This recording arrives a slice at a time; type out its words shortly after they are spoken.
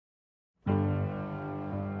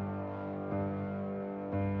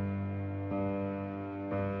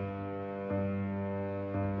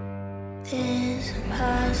There's a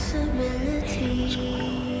possibility.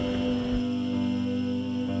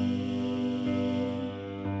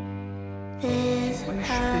 There's a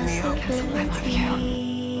possibility.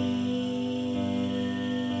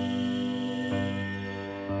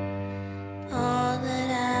 All that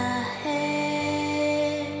I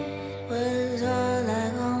had was all I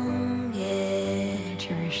gon' get.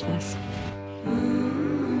 Cherish this.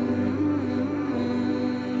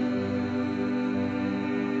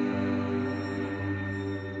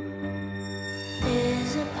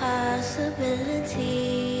 There's a possibility.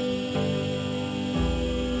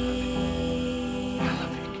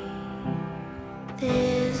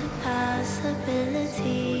 There's a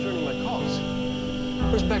possibility. Returning my calls.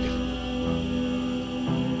 Where's Beckett?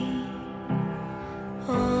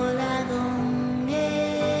 All I gon'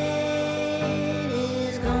 get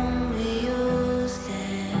is gon' be your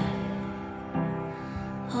stare.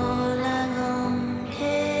 All I gon'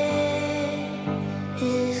 get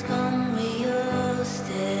is gon' be your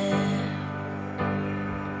stare.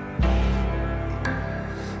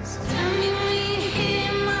 So tell me when you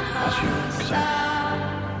hear my heart stop.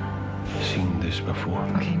 Seen this before.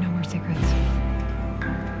 Okay, no more secrets.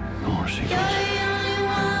 No more You're secrets. the only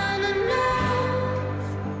one I know.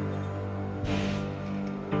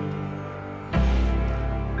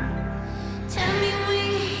 Tell me when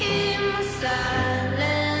you hear my silence.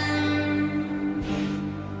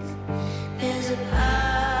 There's a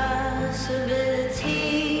possibility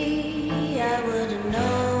I wouldn't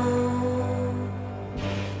know.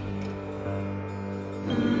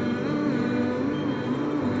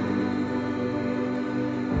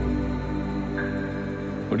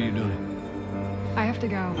 What are you doing? I have to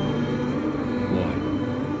go. Why?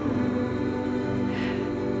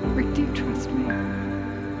 Rick, do you trust me?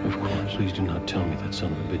 Of course. Please do not tell me that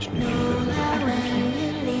son of a bitch knew you better than I. That when you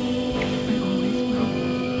leave, I always will.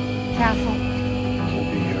 Castle. Can't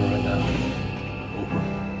be here right now. Over.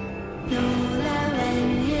 know that when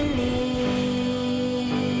you leave,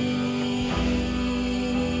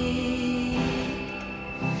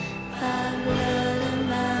 my blood and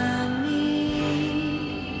my me,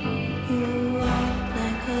 you walk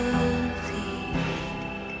like a thief.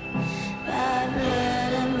 My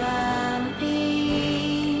blood and my me,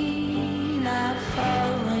 not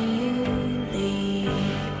fall when you leave.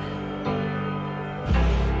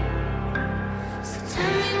 So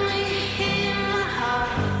tell me when you hear my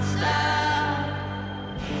heart stop.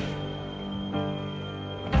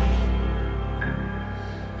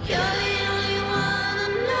 You're the only one I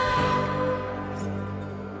know.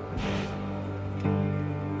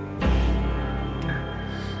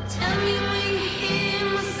 Tell me when you hear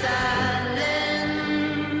my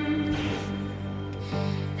silence.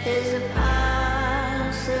 There's a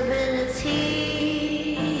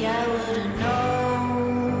possibility I wouldn't know.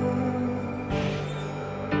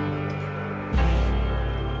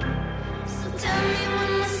 So tell me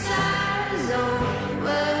when the sigh's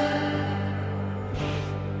over.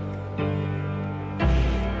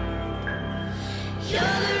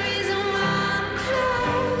 You're the reason why I'm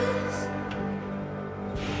close.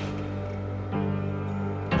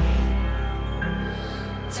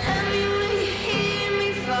 Tell me when you hear me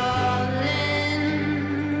falling.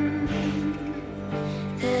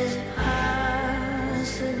 There's a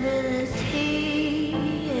possibility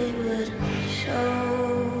it would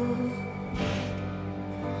show.